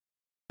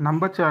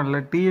நம்ம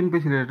சேனலில்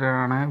டிஎன்பிஎஸ்சி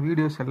ரிலேட்டடான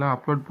வீடியோஸ் எல்லாம்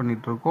அப்லோட்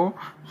பண்ணிகிட்ருக்கோம்.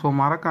 ஸோ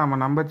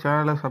மறக்காமல் நம்ம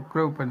சேனலை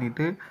சப்ஸ்கிரைப்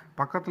பண்ணிவிட்டு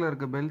பக்கத்தில்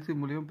இருக்க பெல்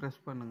சிம்பலையும்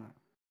ப்ரெஸ் பண்ணுங்கள்.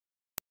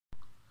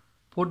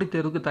 போட்டித்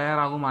தேர்வுக்கு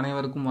தயாராகும்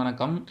அனைவருக்கும்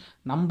வணக்கம்.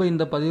 நம்ம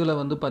இந்த பதிவில்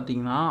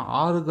பார்த்திங்கன்னா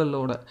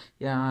ஆறுகளோட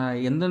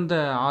எந்தெந்த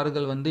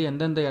ஆறுகள்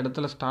எந்தெந்த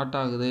இடத்துல ஸ்டார்ட்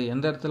ஆகுது,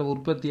 எந்த இடத்துல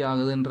உற்பத்தி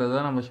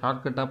ஆகுதுன்றதை நம்ம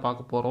ஷார்ட்கட்டாக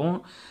பார்க்க போகிறோம்.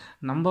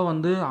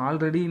 நம்ம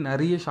ஆல்ரெடி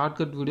நிறைய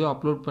ஷார்ட்கட் வீடியோ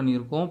அப்லோட்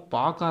பண்ணியிருக்கோம்.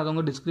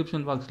 பார்க்காதவங்க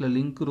டிஸ்கிரிப்ஷன் பாக்ஸில்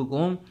லிங்க்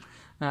இருக்கும்.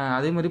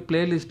 அதே மாதிரி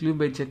பிளேலிஸ்ட்லேயும்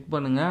போய் செக்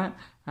பண்ணுங்கள்.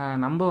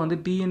 நம்ம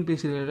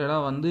டிஎன்பிஎஸ்சி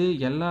ரிலேட்டடாக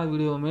எல்லா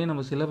வீடியோவுமே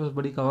நம்ம சிலபஸ்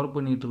படி கவர்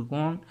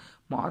பண்ணிகிட்ருக்கோம்.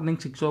 Morning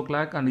 6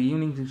 o'clock and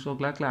evening 6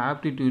 o'clockல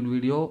aptitude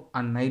video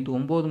and night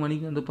 9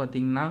 மணிக்கு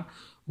பார்த்திங்கன்னா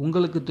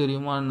உங்களுக்கு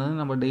தெரியுமான்னு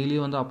நம்ம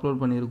டெய்லியும்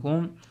அப்லோட்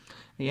பண்ணியிருக்கோம்.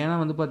 ஏன்னா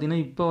பார்த்திங்கன்னா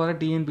இப்போ வர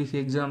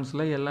டிஎன்பிஎஸ்சி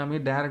எக்ஸாம்ஸில்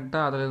எல்லாமே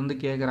டேரெக்டாக அதிலேருந்து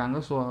கேட்குறாங்க.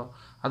 ஸோ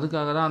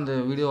அதுக்காக தான் அந்த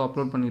வீடியோ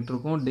அப்லோட்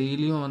பண்ணிகிட்ருக்கோம்.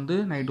 டெய்லியும்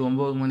நைட்டு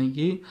 9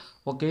 மணிக்கு.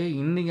 ஓகே,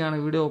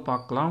 இன்றைக்கான வீடியோவை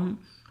பார்க்கலாம்.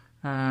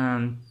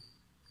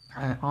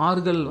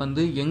 ஆறுகள்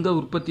எங்கே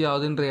உற்பத்தி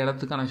ஆகுதுன்ற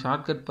இடத்துக்கான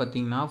ஷார்ட்கட்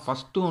பார்த்திங்கன்னா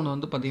ஃபஸ்ட்டு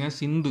ஒன்று பார்த்திங்கன்னா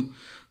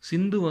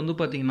சிந்து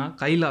பார்த்திங்கன்னா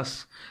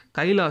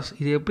கைலாஸ்.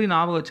 இது எப்படி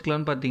ஞாபகம்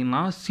வச்சுக்கலான்னு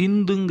பார்த்திங்கன்னா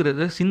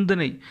சிந்துங்கிறத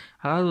சிந்தனை,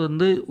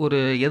 அதாவது ஒரு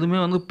எதுவுமே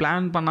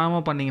பிளான்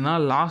பண்ணாமல் பண்ணிங்கன்னா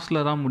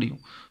லாஸில் தான் முடியும்.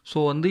 ஸோ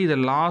இதை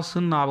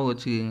லாஸ்ன்னு ஞாபகம்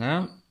வச்சுக்கோங்க.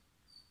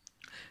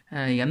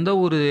 எந்த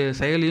ஒரு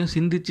செயலையும்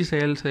சிந்தித்து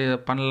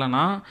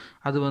பண்ணலைன்னா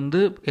அது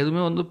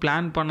எதுவுமே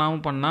பிளான்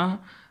பண்ணாமல் பண்ணால்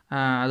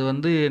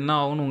அது என்ன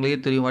ஆகும்னு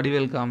உங்களுக்கே தெரியும்,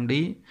 வடிவேல்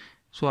காமெடி.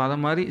 ஸோ அதை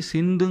மாதிரி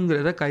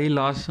சிந்துங்கிறத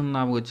கைலாஸ்ன்னு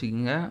ஞாபகம்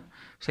வச்சுக்கோங்க.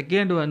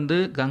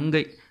 செகண்ட்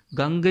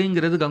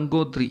கங்கைங்கிறது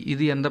கங்கோத்ரி,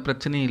 இது எந்த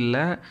பிரச்சனையும்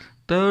இல்லை.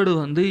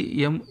 தேர்டு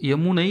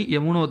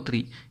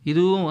யமுனோத்ரி,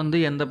 இதுவும்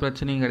எந்த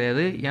பிரச்சனையும்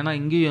கிடையாது. ஏன்னா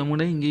இங்கேயும்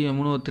யமுனை இங்கேயும்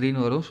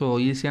யமுனோத்ரின்னு வரும். ஸோ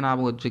ஈஸியாக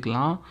ஞாபகம்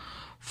வச்சுக்கலாம்.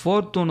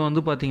 ஃபோர்த்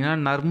ஒன்று பார்த்திங்கன்னா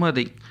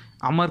நர்மதை,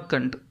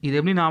 அமர்கண்ட். இது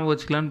எப்படி ஞாபகம்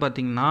வச்சுக்கலான்னு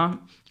பார்த்திங்கன்னா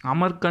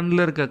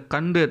அமர்கண்டில் இருக்க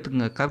கண்டு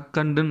எடுத்துக்கோங்க,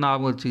 கற்கண்டுன்னு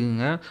ஞாபகம்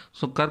வச்சுக்கோங்க.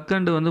 ஸோ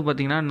கற்கண்டு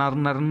பார்த்திங்கன்னா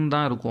நர்னு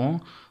தான் இருக்கும்.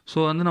 ஸோ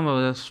நம்ம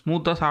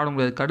ஸ்மூத்தாக சாப்பிட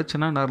முடியாது,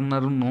 கடிச்சுன்னா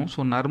நர்னும். ஸோ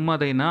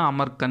நர்மதைனா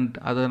அமர்கண்ட்,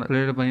 அதை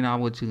ரிலேட் பண்ணி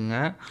ஞாபகம் வச்சுக்கோங்க.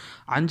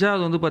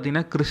 அஞ்சாவது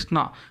பார்த்திங்கன்னா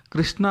கிருஷ்ணா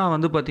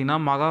பார்த்திங்கன்னா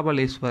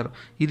மகாபலேஸ்வர்.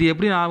 இது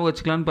எப்படி ஞாபகம்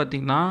வச்சுக்கலான்னு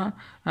பார்த்திங்கன்னா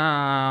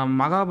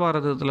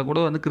மகாபாரதத்தில்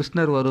கூட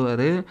கிருஷ்ணர்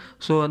வருவார்.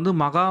 ஸோ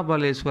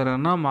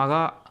மகாபலேஸ்வரர்னா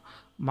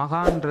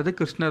மகான்றது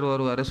கிருஷ்ணர்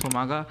வருவார். ஸோ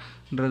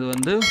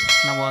மகான்றது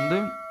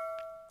நம்ம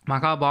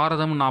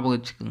மகாபாரதம்னு ஞாபகம்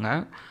வச்சுக்கோங்க.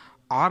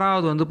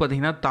 ஆறாவது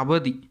பார்த்திங்கன்னா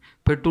தபதி,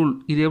 பெட்ரோல்.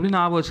 இது எப்படி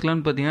ஞாபகம்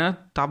வச்சுக்கலான்னு பார்த்தீங்கன்னா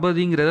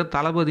தபதிங்கிறத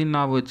தளபதின்னு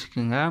ஞாபகம்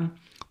வச்சுக்கோங்க.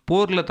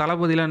 போரில்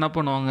தளபதியில் என்ன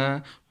பண்ணுவாங்க,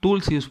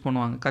 டூல்ஸ் யூஸ்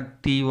பண்ணுவாங்க,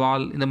 கத்தி,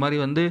 வால், இந்த மாதிரி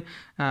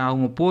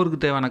அவங்க போருக்கு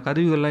தேவையான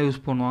கருவிகள்லாம்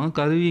யூஸ் பண்ணுவாங்க.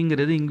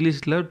 கருவிங்கிறது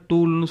இங்கிலீஷில்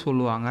டூல்னு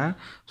சொல்லுவாங்க.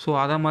 ஸோ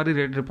அதை மாதிரி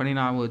ரேட் பண்ணி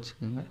ஞாபகம்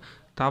வச்சுக்கோங்க,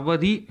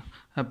 தபதி,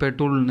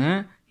 பெட்ரோல்னு.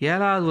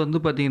 ஏழாவது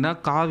பார்த்திங்கன்னா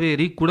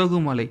காவேரி, குடகு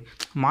மலை.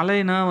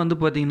 மலைனா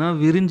பார்த்திங்கன்னா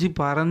விரிஞ்சு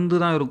பறந்து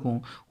தான் இருக்கும்.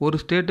 ஒரு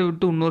ஸ்டேட்டை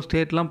விட்டு இன்னொரு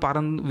ஸ்டேட்லாம்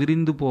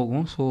விரிந்து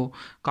போகும். ஸோ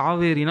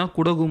காவேரினா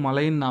குடகு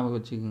மலைன்னு ஞாபகம்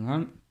வச்சுக்கோங்க.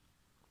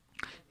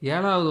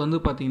 ஏழாவது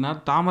பார்த்திங்கன்னா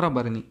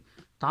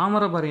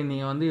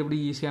தாமிரபரணியை எப்படி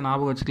ஈஸியாக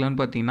ஞாபகம் வச்சுக்கலான்னு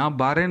பார்த்தீங்கன்னா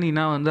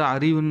பரணினா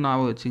அறிவுன்னு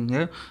ஞாபகம் வச்சுங்க.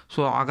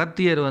 ஸோ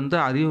அகத்தியர்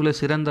அறிவில்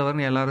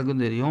சிறந்தவர்னு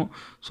எல்லாருக்கும் தெரியும்.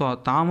 ஸோ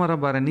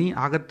தாமிரபரணி,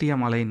 அகத்திய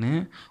மலைன்னு.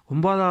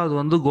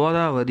 ஒன்பதாவது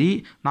கோதாவரி,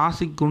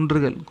 நாசிக்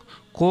குன்றுகள்.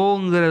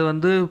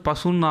 கோங்கிறது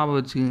பசுன்னு ஞாபகம்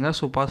வச்சுக்கோங்க.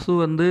 ஸோ பசு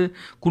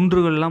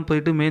குன்றுகள்லாம்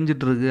போயிட்டு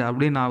மேய்ஞ்சிட்ருக்கு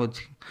அப்படின்னு ஞாபகம்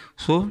வச்சுக்கோங்க.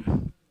 ஸோ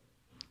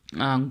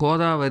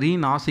கோதாவரி,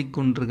 நாசிக்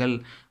குன்றுகள்.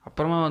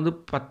 அப்புறமா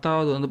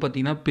 10வது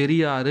பார்த்திங்கன்னா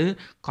பெரியாறு,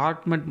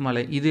 காட்மட்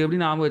மலை. இது எப்படி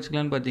ஞாபகம்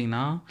வச்சுக்கலான்னு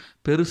பார்த்தீங்கன்னா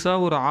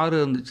பெருசாக ஒரு ஆறு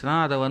இருந்துச்சுன்னா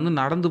அதை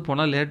நடந்து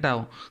போனால் லேட்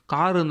ஆகும்,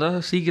 கார்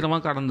இருந்தால்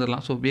சீக்கிரமாக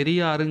கடந்துடலாம். ஸோ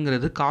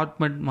பெரியாறுங்கிறது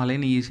காட்மட்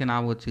மலைன்னு ஈஸியாக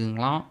ஞாபகம்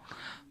வச்சுக்கலாம்.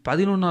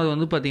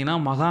 11வது பார்த்திங்கன்னா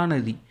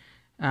மகாநதி,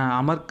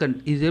 அமர்கண்ட்.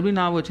 இது எப்படி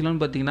ஞாபகம்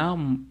வச்சுக்கலான்னு பார்த்தீங்கன்னா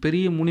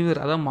பெரிய முனிவர்,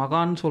 அதாவது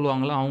மகான்னு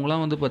சொல்லுவாங்களா,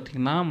 அவங்களாம்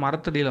பார்த்திங்கன்னா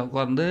மரத்தடியில்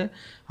உட்கார்ந்து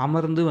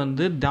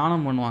அமர்ந்து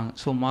தியானம் பண்ணுவாங்க.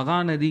 ஸோ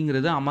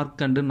மகாநதிங்கிறது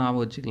அமர்கண்டுன்னு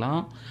ஞாபகம்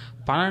வச்சுக்கலாம்.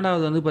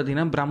 12வது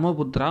பார்த்திங்கன்னா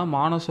பிரம்மபுத்திரா,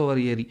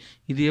 மானசோவர் ஏரி.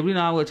 இது எப்படி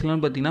ஞாபகம்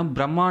வச்சுக்கலான்னு பார்த்தீங்கன்னா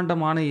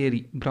பிரம்மாண்டமான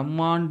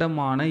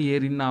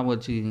ஏரின்னு ஞாபகம்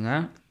வச்சுக்கோங்க.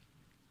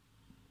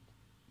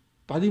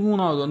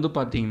 13வது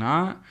பார்த்திங்கன்னா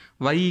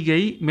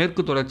வைகை,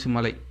 மேற்கு தொடர்ச்சி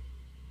மலை.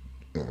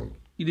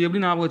 இது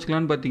எப்படி ஞாபகம்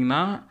வச்சுக்கலான்னு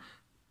பார்த்தீங்கன்னா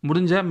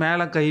முடிஞ்சால்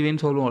மேலே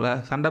கைவைன்னு சொல்லுவோம்ல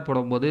சண்டை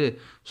போடும்போது.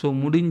 ஸோ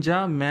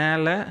முடிஞ்சால்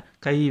மேலே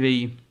கைவை,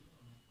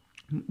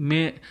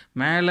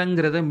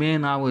 மேலேங்கிறத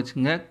ஞாபகம்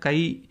வச்சுங்க,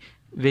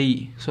 கைவை.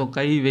 ஸோ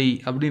கைவை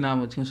அப்படி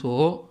ஞாபகம் வச்சுங்க. ஸோ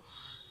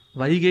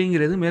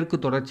வைகைங்கிறது மேற்கு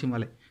தொடர்ச்சி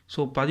மலை.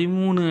 ஸோ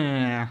 13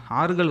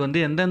 ஆறுகள்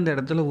எந்தெந்த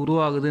இடத்துல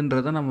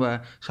உருவாகுதுன்றதை நம்ம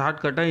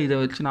ஷார்ட்கட்டாக இதை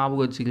வச்சு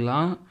ஞாபகம்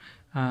வச்சுக்கலாம்.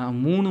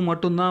 3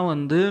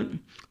 மட்டும்தான்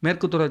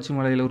மேற்கு தொடர்ச்சி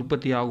மலையில்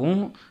உற்பத்தி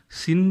ஆகும்,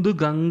 சிந்து,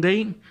 கங்கை,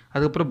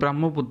 அதுக்கப்புறம்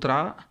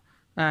பிரம்மபுத்திரா.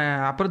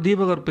 அப்புறம்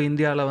தீபகற்ப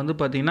இந்தியாவில்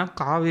பார்த்திங்கன்னா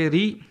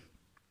காவேரி,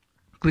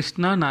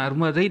 கிருஷ்ணா,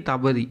 நர்மதை,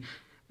 தபதி,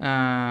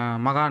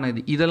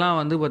 மகாநதி. இதெல்லாம்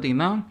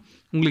பார்த்திங்கன்னா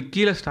உங்களுக்கு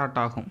கீழே ஸ்டார்ட்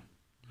ஆகும்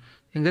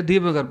எங்கள்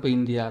தீபகற்ப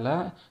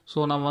இந்தியாவில். ஸோ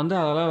நம்ம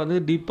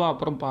அதெல்லாம் டீப்பாக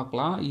அப்புறம்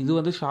பார்க்கலாம்.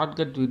 இது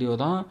ஷார்ட்கட் வீடியோ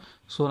தான்.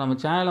 ஸோ நம்ம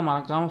சேனலை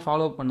மறக்காமல்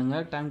ஃபாலோ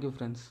பண்ணுங்கள். Thank you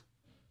friends.